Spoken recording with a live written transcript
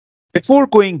Before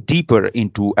going deeper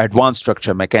into advanced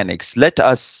structure mechanics, let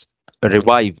us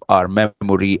revive our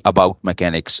memory about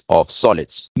mechanics of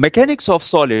solids. Mechanics of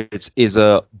solids is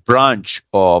a branch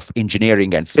of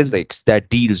engineering and physics that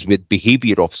deals with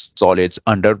behavior of solids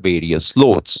under various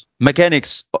loads.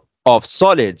 Mechanics of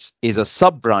solids is a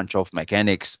sub branch of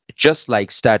mechanics, just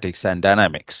like statics and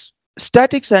dynamics.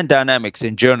 Statics and dynamics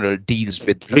in general deals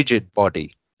with rigid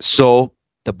body. So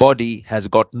the body has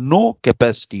got no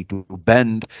capacity to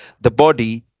bend. The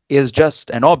body is just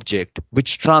an object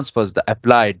which transfers the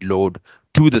applied load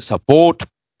to the support,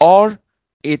 or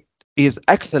it is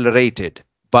accelerated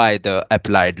by the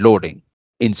applied loading.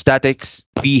 In statics,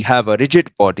 we have a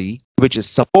rigid body which is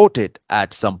supported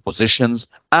at some positions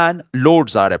and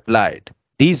loads are applied.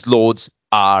 These loads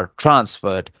are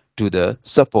transferred to the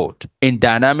support. In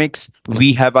dynamics,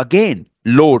 we have again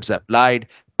loads applied,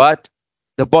 but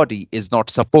the body is not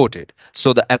supported.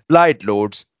 So the applied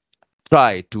loads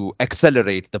try to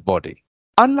accelerate the body.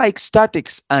 Unlike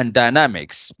statics and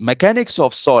dynamics, mechanics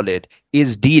of solid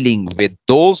is dealing with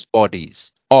those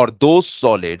bodies or those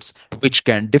solids which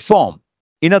can deform.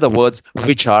 In other words,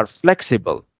 which are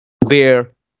flexible,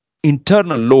 where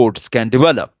internal loads can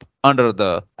develop under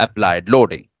the applied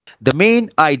loading. The main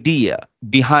idea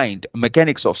behind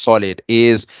mechanics of solid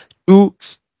is to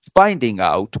finding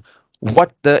out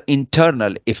what the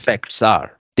internal effects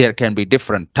are. There can be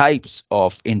different types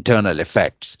of internal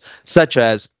effects, such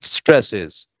as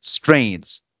stresses,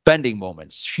 strains, bending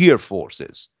moments, shear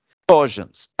forces,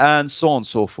 torsions, and so on and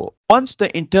so forth. Once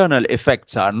the internal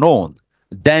effects are known,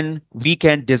 then we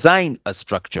can design a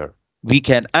structure, we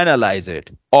can analyze it,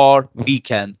 or we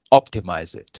can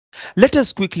optimize it. Let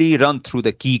us quickly run through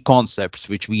the key concepts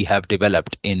which we have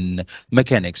developed in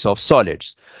mechanics of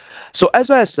solids. So as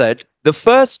I said, the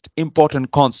first important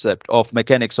concept of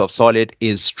mechanics of solid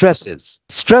is stresses.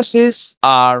 Stresses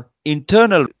are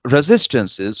internal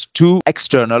resistances to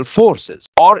external forces,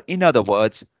 or in other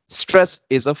words, stress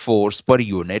is a force per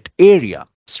unit area.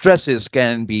 Stresses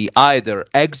can be either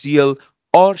axial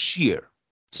or shear.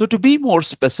 So to be more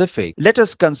specific, let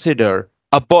us consider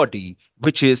a body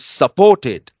which is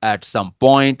supported at some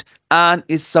point and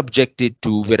is subjected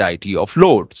to variety of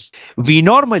loads. We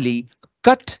normally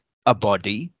cut a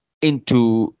body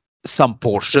into some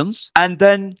portions and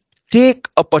then take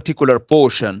a particular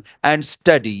portion and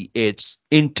study its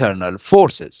internal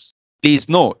forces. Please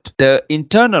note, the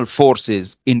internal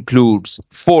forces includes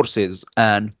forces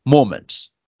and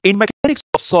moments. In mechanics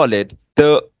of solid,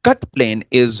 the cut plane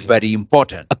is very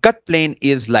important. A cut plane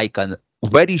is like a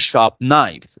very sharp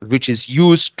knife which is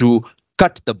used to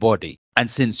cut the body. And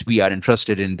since we are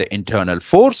interested in the internal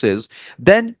forces,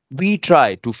 then we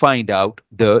try to find out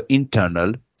the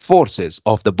internal forces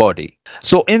of the body.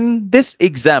 So in this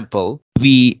example,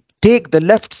 we take the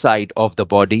left side of the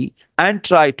body and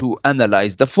try to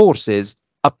analyze the forces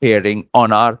appearing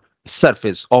on our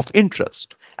surface of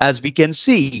interest. As we can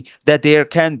see that there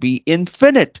can be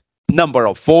infinite number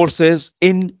of forces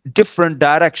in different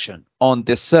direction on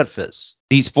this surface.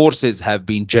 These forces have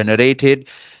been generated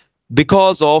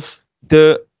because of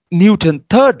the Newton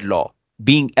third law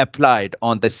being applied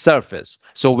on the surface.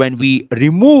 So when we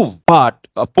remove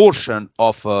a portion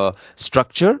of a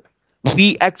structure,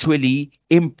 we actually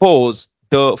impose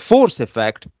the force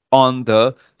effect on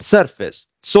the surface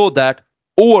so that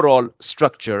overall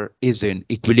structure is in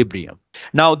equilibrium.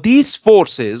 Now these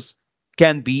forces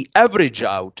can be averaged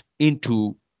out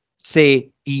into, say,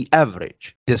 E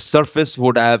average. This surface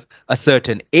would have a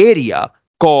certain area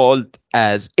called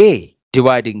as A.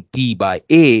 Dividing P by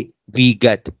A, we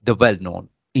get the well-known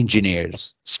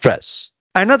engineer's stress.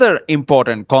 Another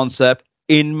important concept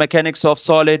in mechanics of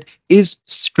solid is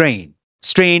strain.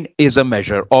 Strain is a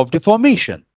measure of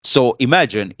deformation. So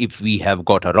imagine if we have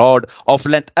got a rod of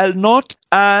length L naught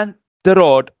and the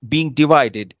rod being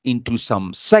divided into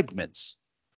some segments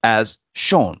as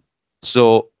shown.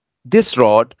 So this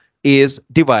rod is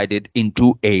divided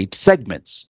into 8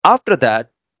 segments. After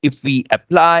that, if we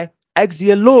apply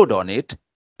axial load on it,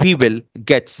 we will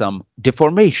get some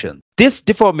deformation. This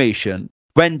deformation,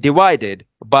 when divided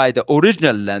by the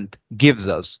original length, gives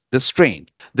us the strain.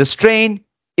 The strain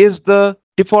is the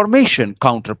deformation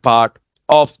counterpart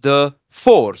of the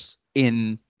force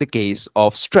in the case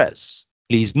of stress.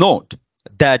 Please note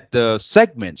that the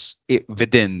segments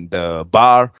within the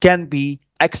bar can be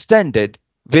extended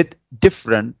with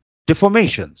different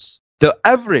deformations. The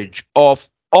average of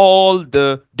all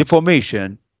the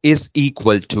deformation is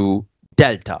equal to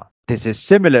delta. This is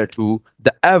similar to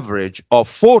the average of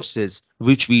forces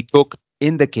which we took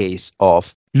in the case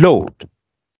of load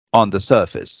on the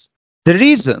surface. The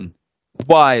reason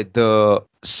why the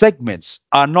segments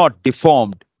are not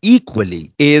deformed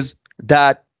equally is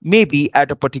that maybe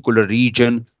at a particular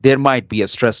region there might be a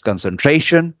stress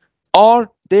concentration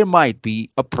or there might be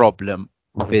a problem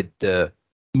with the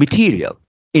material.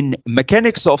 In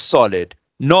mechanics of solid,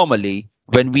 normally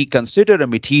when we consider a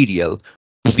material,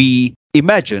 we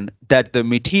imagine that the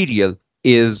material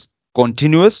is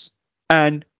continuous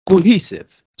and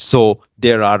cohesive. So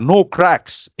there are no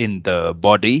cracks in the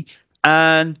body,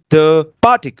 and the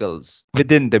particles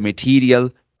within the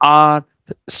material are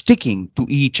sticking to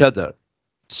each other.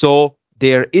 So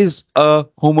there is a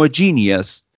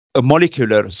homogeneous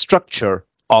molecular structure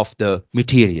of the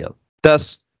material.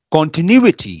 Thus,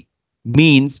 continuity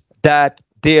means that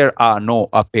there are no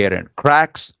apparent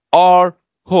cracks or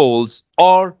holes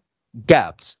or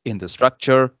gaps in the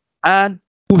structure, and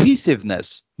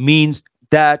cohesiveness means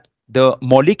that the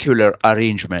molecular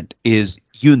arrangement is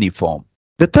uniform.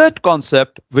 The third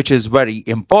concept, which is very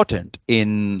important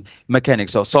in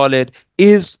mechanics of solid,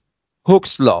 is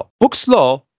Hooke's law. Hooke's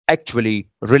law actually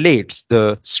relates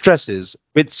the stresses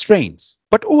with strains.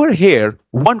 But over here,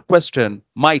 one question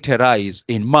might arise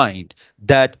in mind,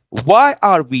 that why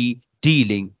are we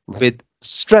dealing with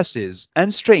stresses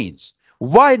and strains?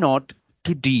 Why not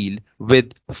to deal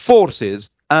with forces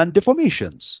and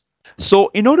deformations? So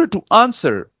in order to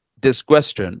answer this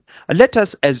question, let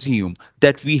us assume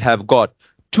that we have got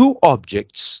two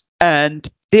objects and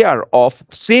they are of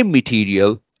same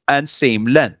material and same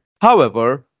length.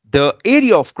 However, the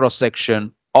area of cross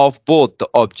section of both the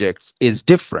objects is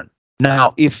different.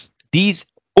 Now, if these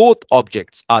both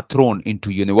objects are thrown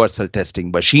into universal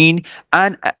testing machine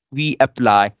and we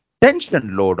apply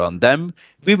tension load on them,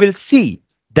 we will see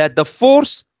that the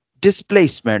force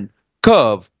displacement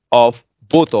curve of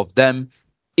both of them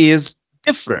is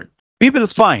different. We will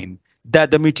find that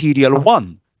the material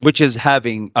 1, which is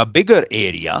having a bigger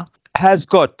area, has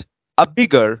got a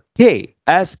bigger K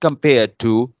as compared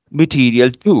to material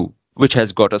 2, which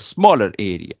has got a smaller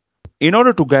area. In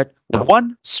order to get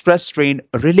one stress strain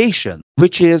relation,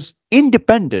 which is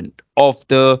independent of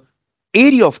the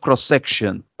area of cross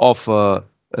section of a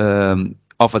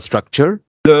structure,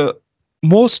 the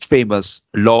most famous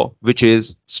law, which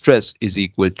is stress is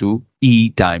equal to E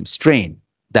times strain,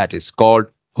 that is called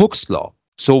Hooke's law.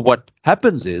 So what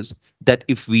happens is that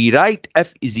if we write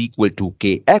F is equal to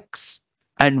Kx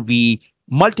and we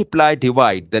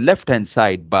divide the left hand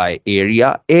side by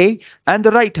area A and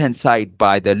the right hand side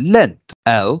by the length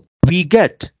L, we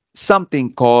get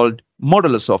something called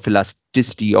modulus of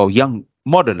elasticity or Young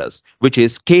modulus, which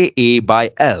is Ka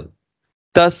by L.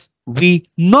 Thus, we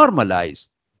normalize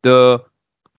the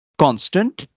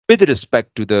constant with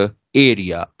respect to the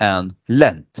area and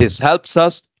length. This helps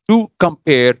us to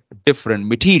compare different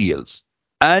materials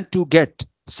and to get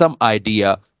some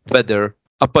idea whether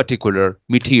a particular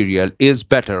material is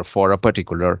better for a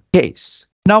particular case.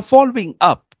 Now, following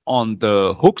up on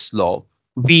the Hooke's law,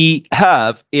 we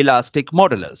have elastic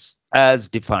modulus as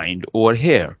defined over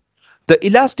here. The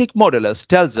elastic modulus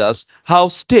tells us how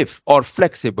stiff or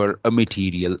flexible a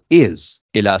material is.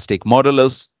 Elastic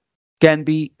modulus can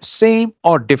be same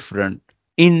or different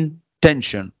in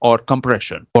tension or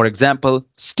compression. For example,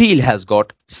 steel has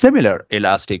got similar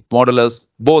elastic modulus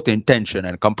both in tension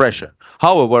and compression.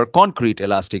 However, concrete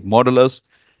elastic modulus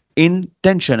in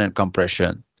tension and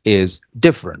compression is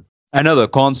different. Another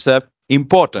concept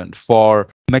important for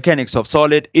mechanics of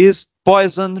solid is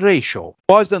Poisson ratio.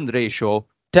 Poisson ratio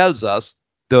tells us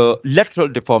the lateral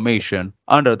deformation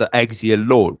under the axial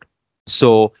load.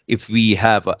 So if we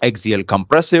have an axial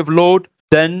compressive load,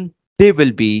 then there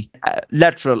will be a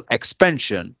lateral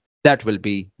expansion that will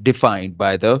be defined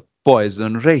by the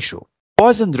Poisson ratio.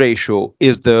 Poisson ratio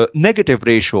is the negative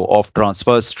ratio of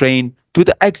transverse strain to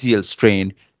the axial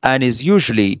strain and is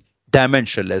usually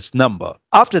dimensionless number.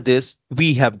 After this,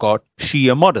 we have got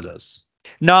shear modulus.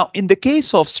 Now, in the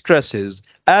case of stresses,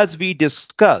 as we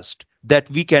discussed, that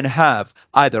we can have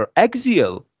either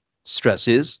axial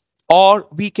stresses or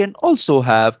we can also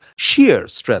have shear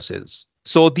stresses.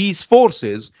 So these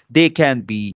forces, they can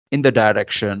be in the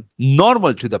direction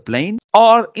normal to the plane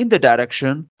or in the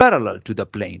direction parallel to the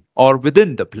plane or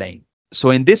within the plane.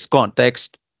 So in this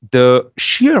context, the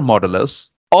shear modulus,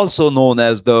 also known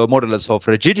as the modulus of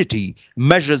rigidity,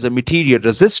 measures a material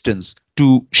resistance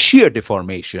to shear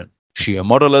deformation. Shear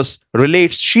modulus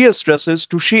relates shear stresses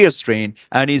to shear strain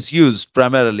and is used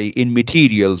primarily in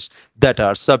materials that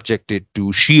are subjected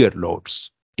to shear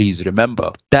loads. Please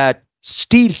remember that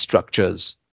steel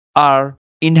structures are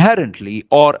inherently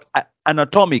or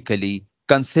anatomically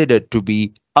considered to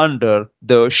be under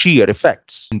the shear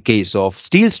effects. In case of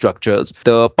steel structures,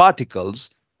 the particles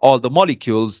or the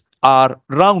molecules are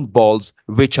round balls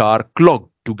which are clogged.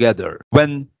 together.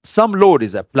 When some load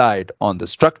is applied on the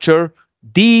structure,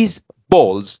 these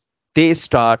balls they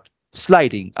start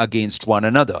sliding against one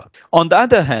another. On the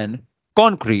other hand,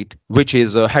 concrete, which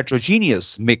is a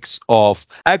heterogeneous mix of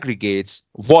aggregates,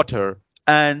 water,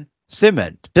 and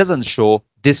cement, doesn't show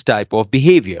this type of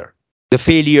behavior. The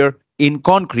failure in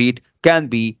concrete can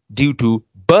be due to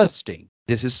bursting.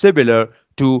 This is similar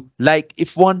to like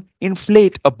if one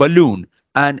inflate a balloon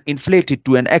and inflate it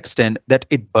to an extent that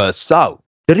it bursts out.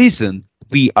 The reason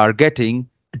we are getting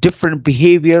different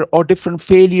behavior or different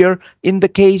failure in the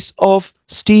case of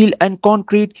steel and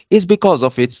concrete is because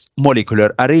of its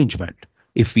molecular arrangement.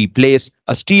 If we place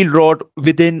a steel rod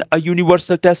within a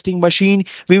universal testing machine,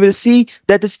 we will see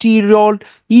that the steel rod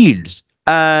yields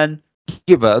and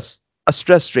give us a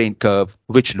stress strain curve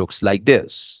which looks like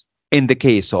this. In the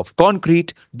case of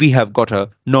concrete, we have got a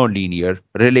nonlinear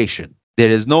relation. There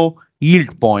is no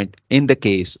yield point in the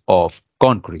case of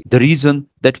concrete. The reason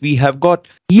that we have got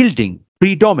yielding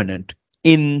predominant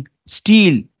in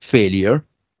steel failure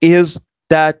is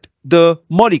that the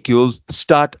molecules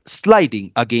start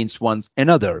sliding against one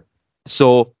another.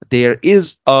 So there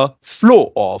is a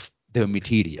flow of the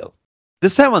material. The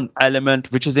seventh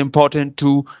element which is important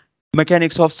to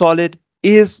mechanics of solid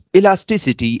is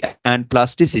elasticity and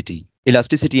plasticity.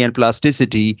 Elasticity and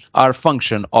plasticity are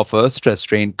function of a stress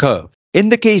strain curve. In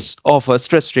the case of a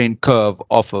stress strain curve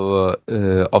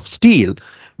of steel,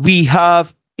 we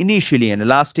have initially an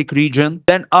elastic region,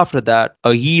 then after that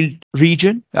a yielding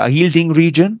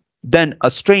region, then a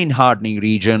strain hardening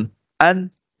region, and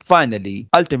finally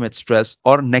ultimate stress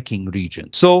or necking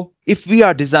region. So if we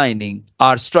are designing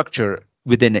our structure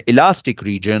within an elastic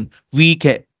region,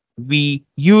 we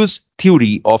use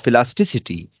theory of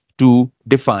elasticity to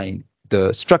define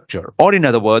the structure, or in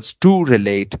other words, to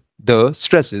relate the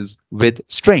stresses with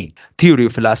strain. Theory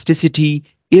of elasticity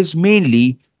is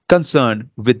mainly concerned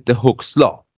with the Hooke's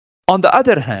law. On the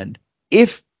other hand,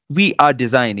 if we are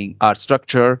designing our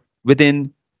structure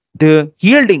within the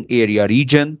yielding area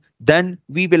region, then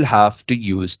we will have to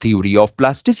use theory of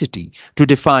plasticity to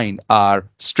define our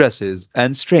stresses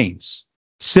and strains.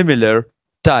 Similar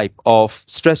type of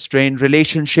stress-strain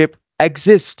relationship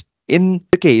exists in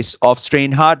the case of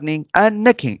strain hardening and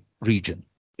necking region.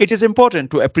 It is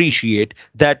important to appreciate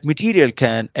that material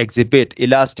can exhibit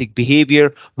elastic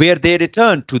behavior where they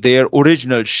return to their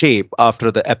original shape after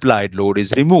the applied load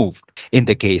is removed. In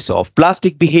the case of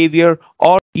plastic behavior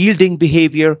or yielding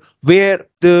behavior where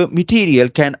the material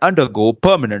can undergo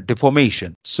permanent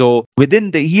deformation. So within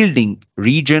the yielding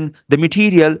region, the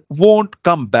material won't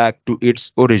come back to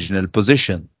its original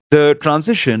position. The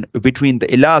transition between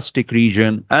the elastic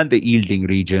region and the yielding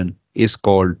region is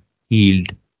called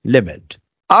yield limit.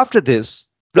 After this,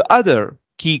 the other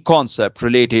key concept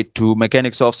related to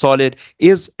mechanics of solid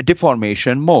is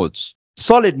deformation modes.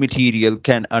 Solid material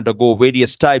can undergo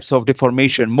various types of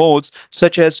deformation modes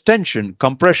such as tension,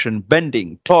 compression,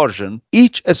 bending, torsion,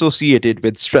 each associated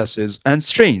with stresses and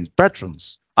strain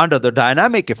patterns. Under the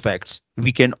dynamic effects,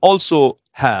 we can also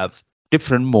have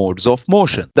different modes of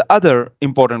motion. The other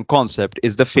important concept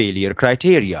is the failure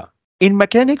criteria. In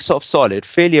mechanics of solid,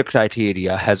 failure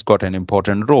criteria has got an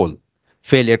important role.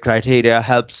 Failure criteria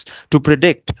helps to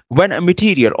predict when a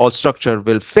material or structure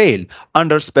will fail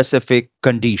under specific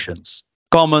conditions.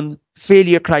 Common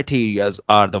failure criteria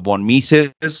are the von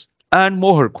Mises and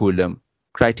Mohr-Coulomb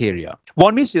criteria.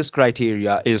 Von Mises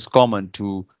criteria is common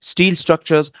to steel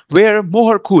structures, where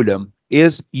Mohr-Coulomb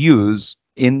is used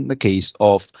in the case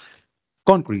of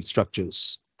concrete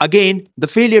structures. Again, the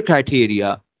failure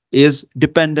criteria is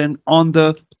dependent on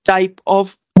the type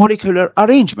of molecular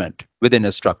arrangement within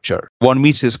a structure. Von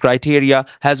Mises criteria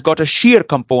has got a shear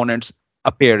components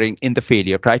appearing in the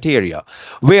failure criteria,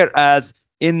 whereas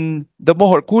in the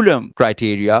Mohr-Coulomb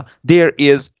criteria, there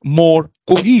is more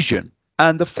cohesion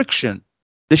and the friction,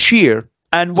 the shear,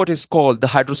 and what is called the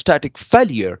hydrostatic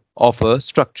failure of a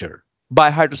structure. By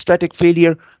hydrostatic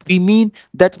failure, we mean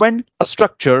that when a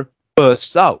structure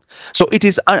bursts out. So it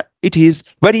is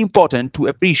very important to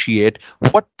appreciate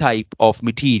what type of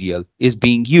material is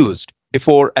being used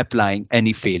before applying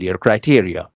any failure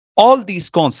criteria. All these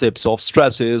concepts of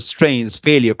stresses, strains,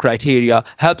 failure criteria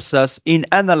helps us in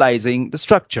analyzing the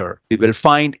structure. We will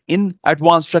find in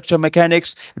advanced structure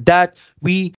mechanics that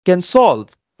we can solve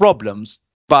problems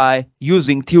by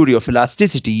using theory of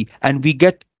elasticity, and we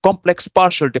get complex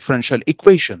partial differential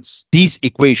equations. These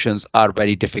equations are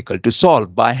very difficult to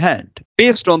solve by hand.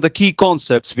 Based on the key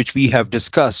concepts which we have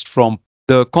discussed from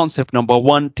the concept number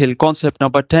 1 till concept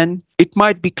number 10, it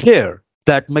might be clear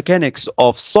that mechanics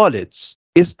of solids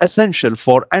is essential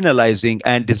for analyzing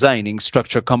and designing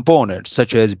structure components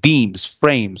such as beams,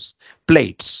 frames,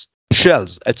 plates.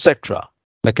 shells, etc.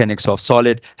 Mechanics of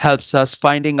solid helps us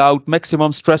finding out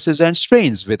maximum stresses and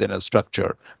strains within a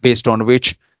structure based on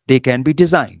which they can be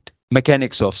designed.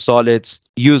 Mechanics of solids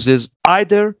uses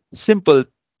either simple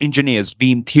engineer's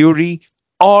beam theory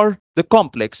or the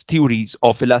complex theories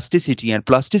of elasticity and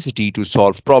plasticity to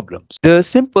solve problems. The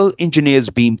simple engineer's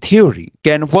beam theory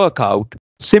can work out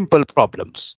simple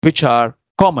problems which are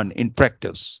common in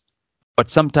practice. But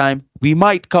sometimes we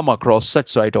might come across such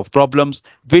sort of problems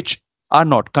which are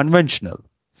not conventional.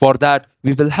 For that,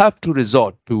 we will have to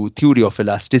resort to theory of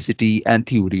elasticity and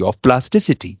theory of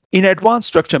plasticity. In advanced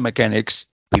structure mechanics,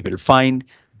 we will find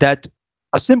that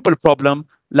a simple problem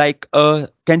like a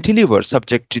cantilever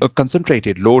subject to a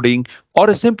concentrated loading or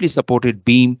a simply supported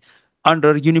beam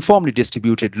under uniformly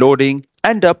distributed loading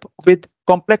end up with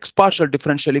complex partial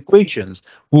differential equations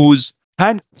whose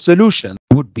hand solution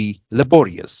would be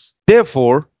laborious.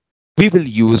 Therefore, we will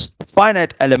use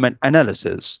finite element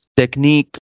analysis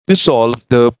technique to solve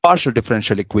the partial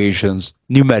differential equations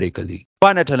numerically.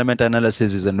 Finite element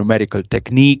analysis is a numerical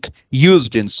technique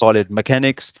used in solid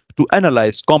mechanics to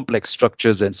analyze complex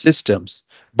structures and systems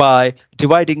by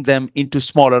dividing them into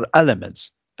smaller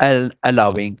elements and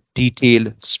allowing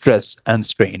detailed stress and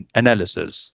strain analysis.